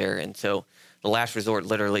living out there. And so the Last Resort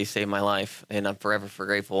literally saved my life, and I'm forever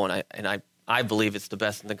grateful. And I believe it's the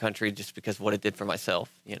best in the country just because of what it did for myself,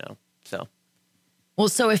 so. Well,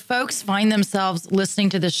 so if folks find themselves listening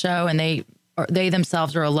to this show, and they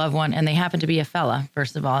themselves are a loved one, and they happen to be a fella,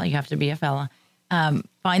 first of all, you have to be a fella,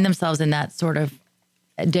 find themselves in that sort of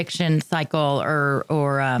addiction cycle or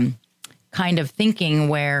kind of thinking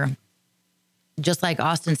where just like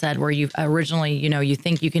Austin said, where you originally, you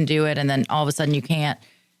think you can do it and then all of a sudden you can't,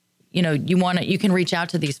 you can reach out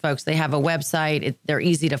to these folks. They have a website. They're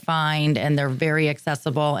easy to find and they're very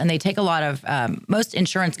accessible. And they take a lot of, most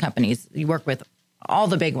insurance companies, you work with all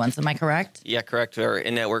the big ones. Am I correct? Yeah, correct. We're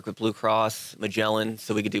in network with Blue Cross, Magellan,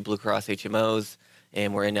 so we could do Blue Cross HMOs,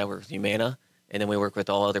 and we're in network with Humana. And then we work with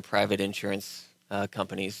all other private insurance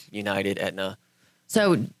companies, United, Aetna.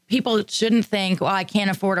 So people shouldn't think, well, I can't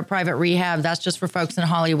afford a private rehab. That's just for folks in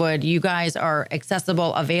Hollywood. You guys are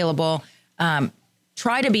accessible, available.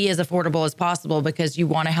 Try to be as affordable as possible because you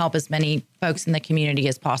want to help as many folks in the community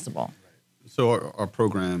as possible. So our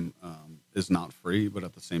program is not free, but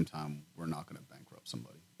at the same time, we're not going to bankrupt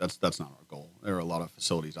somebody. That's not our goal. There are a lot of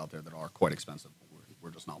facilities out there that are quite expensive. But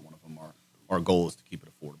we're just not one of them. Our goal is to keep it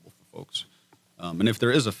affordable for folks. And if there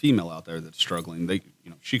is a female out there that's struggling,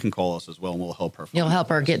 she can call us as well, and we'll help her. You'll help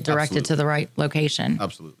her get directed to the right location.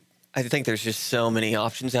 Absolutely. I think there's just so many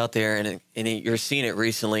options out there, and you're seeing it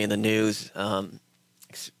recently in the news,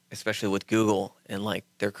 especially with Google, and like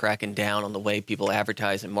they're cracking down on the way people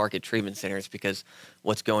advertise and market treatment centers because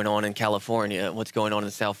what's going on in California, what's going on in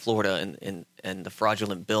South Florida, and the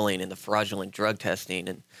fraudulent billing and the fraudulent drug testing,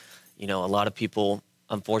 and a lot of people,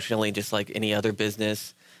 unfortunately, just like any other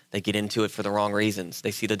business, they get into it for the wrong reasons.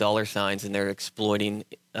 They see the dollar signs and they're exploiting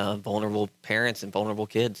vulnerable parents and vulnerable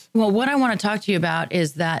kids. Well, what I want to talk to you about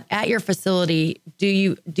is that at your facility, do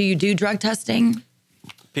you do drug testing?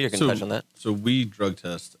 Peter can touch on that. So we drug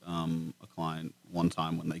test a client one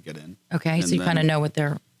time when they get in. Okay, so you kind of know what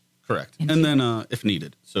they're correct. And then if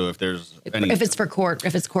needed, so if there's if it's court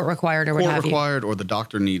required or what have you. Court required, or the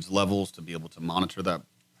doctor needs levels to be able to monitor that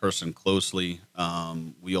person closely.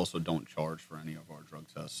 We also don't charge for any of our drug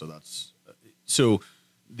tests. So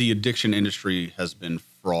the addiction industry has been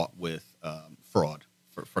fraught with fraud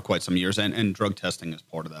for quite some years, and drug testing is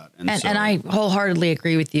part of that. And I wholeheartedly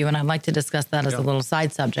agree with you, and I'd like to discuss that as a little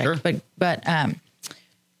side subject. Sure. But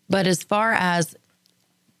as far as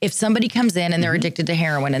if somebody comes in and they're addicted to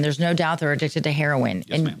heroin, and there's no doubt they're addicted to heroin,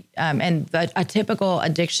 yes, and a typical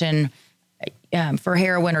addiction for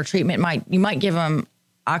heroin or treatment you might give them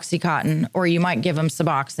OxyContin, or you might give them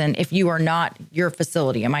Suboxone if you are not your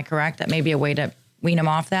facility. Am I correct? That may be a way to wean them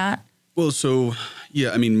off that? Well, so,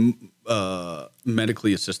 yeah, I mean,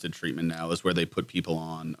 medically assisted treatment now is where they put people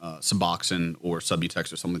on Suboxone or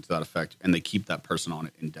Subutex or something to that effect, and they keep that person on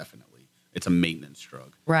it indefinitely. It's a maintenance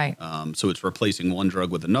drug. Right. So it's replacing one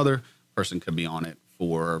drug with another. Person could be on it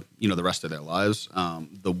for, the rest of their lives.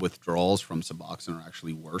 The withdrawals from Suboxone are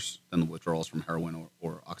actually worse than the withdrawals from heroin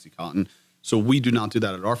or OxyContin. So we do not do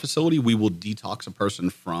that at our facility. We will detox a person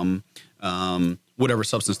from whatever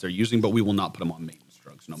substance they're using, but we will not put them on maintenance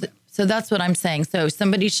drugs. No, ma'am. So that's what I'm saying. So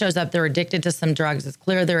somebody shows up, they're addicted to some drugs. It's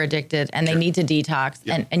clear they're addicted and they need to detox.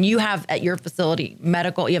 Yeah. And you have at your facility you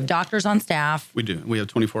have doctors on staff. We do. We have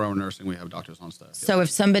 24-hour nursing. We have doctors on staff. So if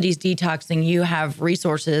somebody's detoxing, you have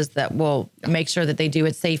resources that will make sure that they do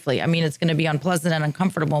it safely. I mean, it's going to be unpleasant and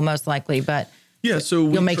uncomfortable most likely, but so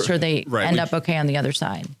you'll make sure they end up okay on the other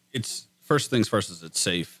side. It's first things first is it's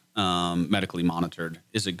safe, medically monitored.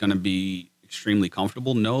 Is it going to be extremely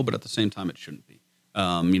comfortable? No, but at the same time, it shouldn't be.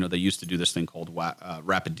 They used to do this thing called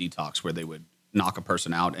rapid detox, where they would knock a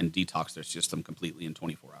person out and detox their system completely in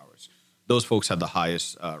 24 hours. Those folks had the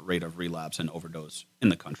highest rate of relapse and overdose in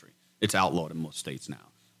the country. It's outlawed in most states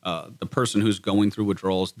now. The person who's going through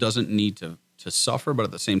withdrawals doesn't need to suffer, but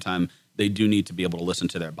at the same time, they do need to be able to listen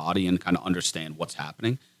to their body and kind of understand what's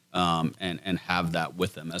happening and have that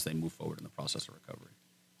with them as they move forward in the process of recovery.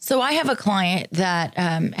 So I have a client that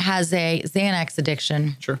has a Xanax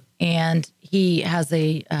addiction. Sure. And he has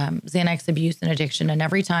a Xanax abuse and addiction. And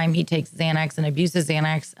every time he takes Xanax and abuses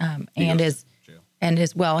Xanax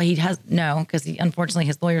because unfortunately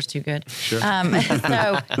his lawyer's too good. Sure.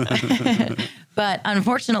 But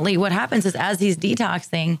unfortunately what happens is as he's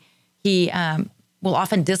detoxing, he will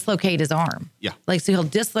often dislocate his arm. Yeah. So he'll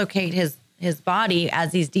dislocate his body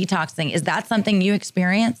as he's detoxing. Is that something you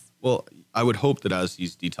experience? Well, I would hope that as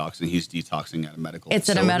he's detoxing at a medical facility. It's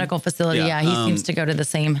at a medical facility, yeah. He seems to go to the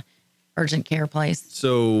same urgent care place.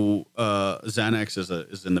 So Xanax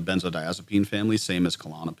is in the benzodiazepine family, same as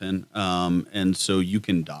Klonopin. And so you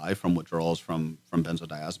can die from withdrawals from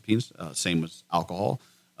benzodiazepines, same as alcohol.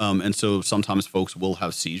 And so sometimes folks will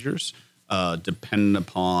have seizures, depending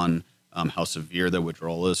upon how severe their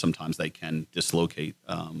withdrawal is. Sometimes they can dislocate,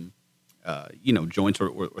 joints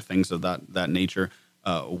or things of that nature.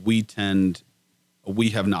 We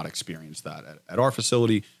have not experienced that at our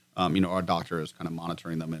facility. Our doctor is kind of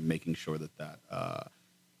monitoring them and making sure that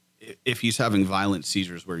if he's having violent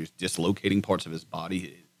seizures where he's dislocating parts of his body,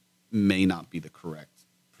 it may not be the correct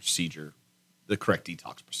procedure the correct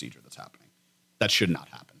detox procedure that's happening. That should not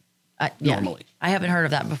happen normally. I haven't heard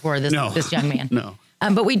of that before, this young man. No.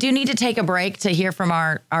 But we do need to take a break to hear from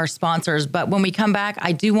our sponsors. But when we come back,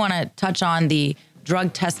 I do want to touch on the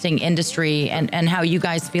drug testing industry and how you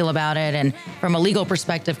guys feel about it. And from a legal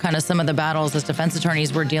perspective, kind of some of the battles as defense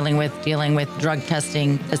attorneys we're dealing with drug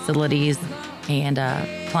testing facilities and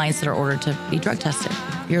clients that are ordered to be drug tested.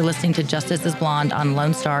 You're listening to Justice is Blonde on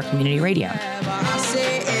Lone Star Community Radio.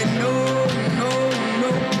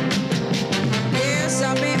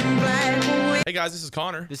 Hey guys, this is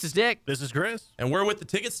Connor. This is Dick. This is Chris. And we're with the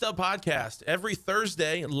Ticket Stub Podcast every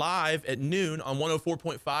Thursday live at noon on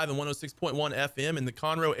 104.5 and 106.1 FM in the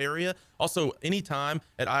Conroe area. Also, anytime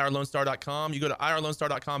at irlonestar.com. You go to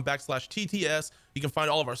irlonestar.com/TTS. You can find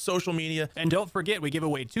all of our social media. And don't forget, we give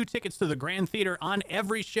away 2 tickets to the Grand Theater on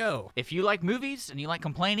every show. If you like movies and you like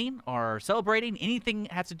complaining or celebrating anything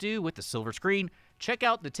that has to do with the silver screen, check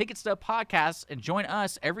out the Ticket Stub Podcast and join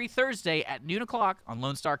us every Thursday at noon o'clock on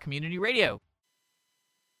Lone Star Community Radio.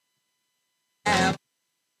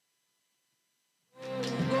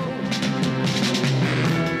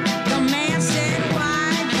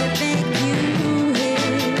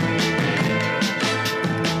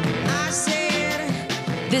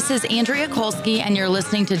 This is Andrea Kolsky, and you're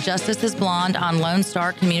listening to Justice is Blonde on Lone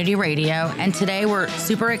Star Community Radio. And today we're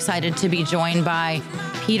super excited to be joined by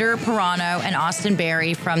Peter Pirano and Austin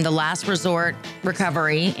Berry from the Last Resort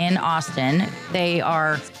Recovery in Austin. They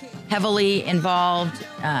are heavily involved,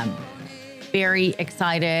 very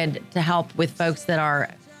excited to help with folks that are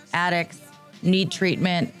addicts, need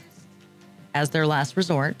treatment as their last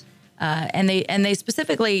resort. And they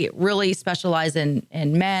specifically really specialize in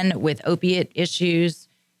men with opiate issues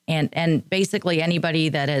and basically anybody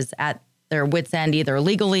that is at their wit's end, either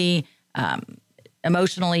legally,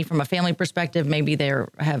 emotionally, from a family perspective. Maybe they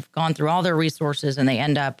have gone through all their resources and they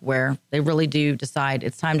end up where they really do decide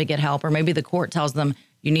it's time to get help, or maybe the court tells them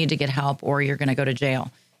you need to get help or you're going to go to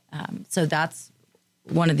jail. So that's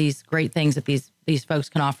one of these great things that these folks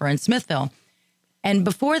can offer in Smithville. And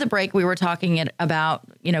before the break, we were talking about,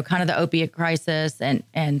 kind of the opiate crisis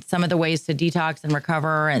and some of the ways to detox and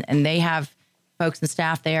recover. And they have folks and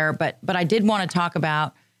staff there. But I did want to talk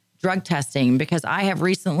about drug testing, because I have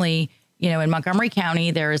recently, in Montgomery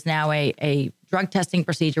County, there is now a drug testing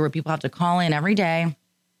procedure where people have to call in every day.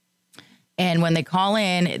 And when they call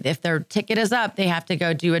in, if their ticket is up, they have to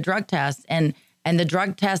go do a drug test. And the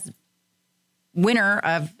drug test winner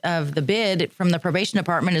of the bid from the probation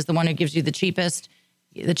department is the one who gives you the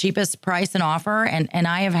cheapest price and offer. And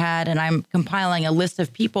I have had, and I'm compiling a list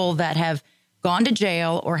of people that have gone to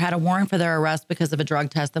jail or had a warrant for their arrest because of a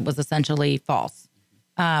drug test that was essentially false.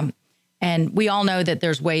 And we all know that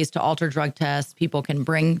there's ways to alter drug tests. People can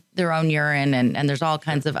bring their own urine, and there's all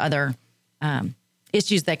kinds of other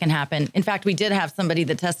issues that can happen. In fact, we did have somebody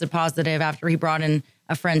that tested positive after he brought in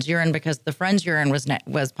a friend's urine because the friend's urine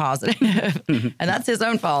was positive, and that's his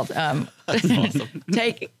own fault. That's awesome.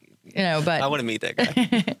 But I want to meet that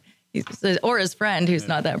guy. or his friend who's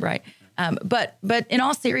not that bright. But in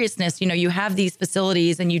all seriousness, you have these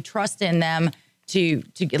facilities and you trust in them to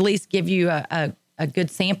at least give you a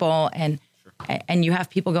good sample, and you have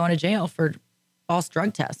people going to jail for false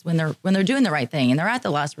drug tests when they're doing the right thing and they're at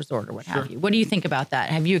the last resort or what have you. What do you think about that?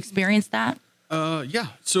 Have you experienced that? Yeah.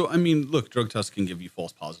 So, look, drug tests can give you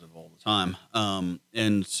false positive all the time.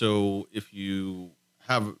 And so if you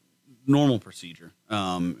have normal procedure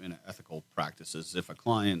in ethical practices, if a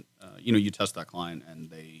client, you test that client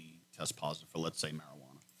and they test positive for, let's say,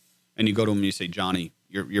 marijuana, and you go to him and you say, Johnny,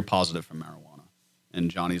 you're positive for marijuana. And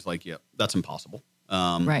Johnny's like, yeah, that's impossible.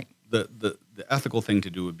 Right. The ethical thing to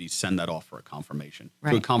do would be send that off for a confirmation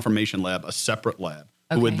right. to a confirmation lab, a separate lab,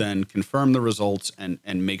 who would then confirm the results and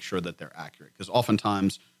make sure that they're accurate. Because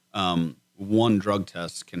oftentimes one drug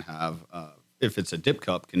test can have, if it's a dip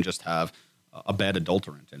cup, can just have a bad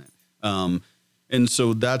adulterant in it. And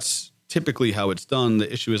so that's typically how it's done.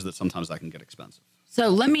 The issue is that sometimes that can get expensive. So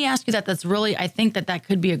let me ask you I think that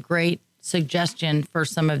could be a great suggestion for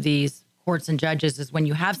some of these courts and judges, is when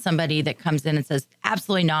you have somebody that comes in and says,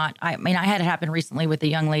 absolutely not. I had it happen recently with a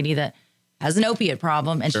young lady that has an opiate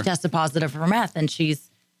problem and she tested positive for meth, and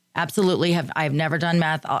she's absolutely I've never done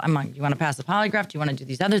meth. I'm like, you want to pass a polygraph? Do you want to do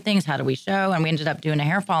these other things? How do we show? And we ended up doing a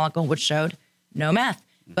hair follicle, which showed no meth.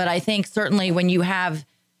 But I think certainly when you have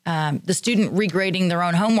the student regrading their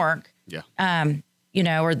own homework,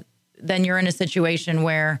 or then you're in a situation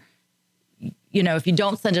where, if you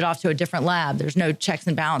don't send it off to a different lab, there's no checks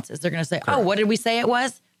and balances. They're going to say, Correct. Oh, what did we say it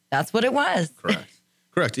was? That's what it was.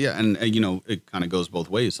 Correct. Yeah. And, it kind of goes both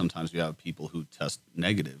ways. Sometimes you have people who test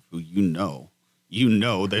negative who,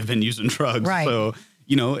 they've been using drugs. Right. So,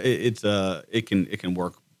 it can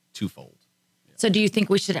work twofold. So do you think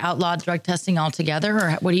we should outlaw drug testing altogether,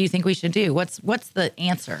 or what do you think we should do? What's the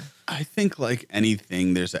answer? I think like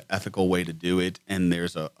anything, there's an ethical way to do it and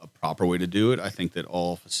there's a proper way to do it. I think that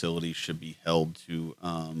all facilities should be held to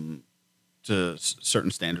certain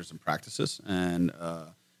standards and practices, and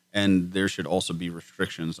there should also be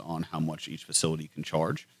restrictions on how much each facility can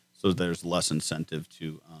charge, so there's less incentive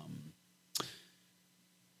to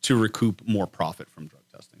recoup more profit from drug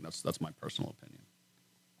testing. That's my personal opinion.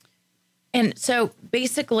 And so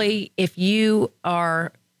basically, if you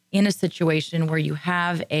are in a situation where you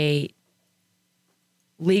have a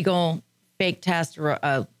legal fake test or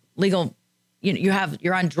a legal,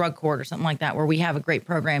 you're on drug court or something like that, where we have a great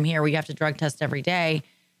program here where you have to drug test every day,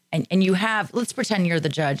 and you have, let's pretend you're the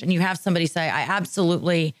judge, and you have somebody say, I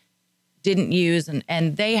absolutely didn't use,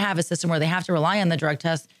 and they have a system where they have to rely on the drug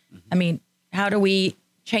test. I mean, how do we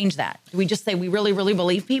change that? Do we just say we really, really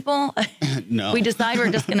believe people? No. We decide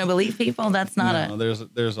we're just going to believe people? That's not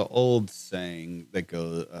There's an old saying that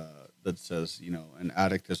goes that says, an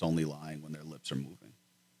addict is only lying when their lips are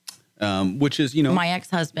moving, which is, my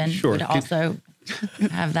ex-husband Sure. would also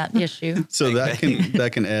have that issue. So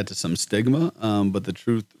that can add to some stigma. But the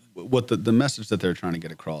truth, what the message that they're trying to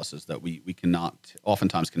get across is that we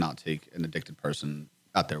oftentimes cannot take an addicted person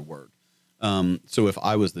at their word. So if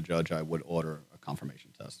I was the judge, I would order a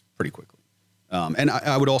confirmation test pretty quickly. And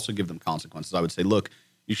I would also give them consequences. I would say, look,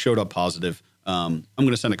 you showed up positive. I'm going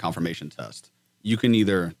to send a confirmation test. You can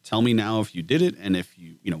either tell me now if you did it, and if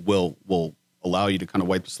we'll allow you to kind of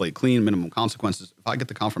wipe the slate clean, minimum consequences. If I get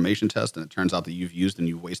the confirmation test and it turns out that you've used and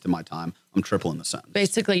you've wasted my time, I'm tripling the sentence.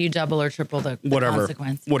 Basically, you double or triple the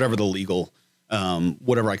consequence. Whatever the legal,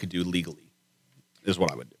 whatever I could do legally is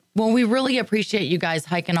what I would do. Well, we really appreciate you guys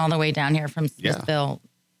hiking all the way down here from Smithville,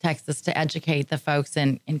 Texas, to educate the folks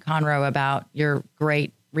in Conroe about your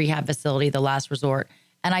great rehab facility, The Last Resort.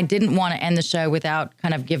 And I didn't want to end the show without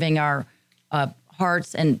kind of giving our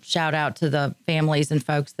hearts and shout out to the families and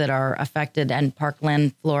folks that are affected in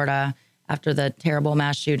Parkland, Florida, after the terrible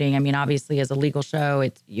mass shooting. I mean, obviously, as a legal show,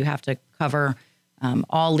 you have to cover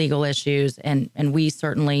all legal issues. And we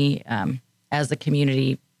certainly, as a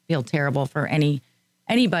community, feel terrible for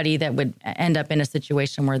anybody that would end up in a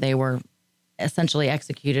situation where they were essentially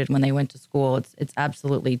executed when they went to school. It's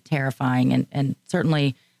absolutely terrifying, and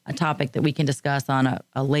certainly a topic that we can discuss on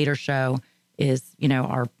a later show is,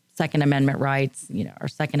 our Second Amendment rights, our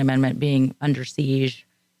Second Amendment being under siege,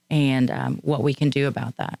 and what we can do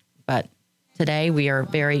about that. But today we are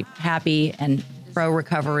very happy and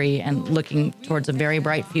pro-recovery and looking towards a very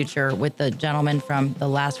bright future with the gentleman from The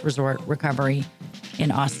Last Resort Recovery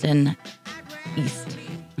in Austin East.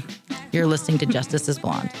 You're listening to Justice is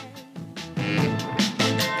Blonde.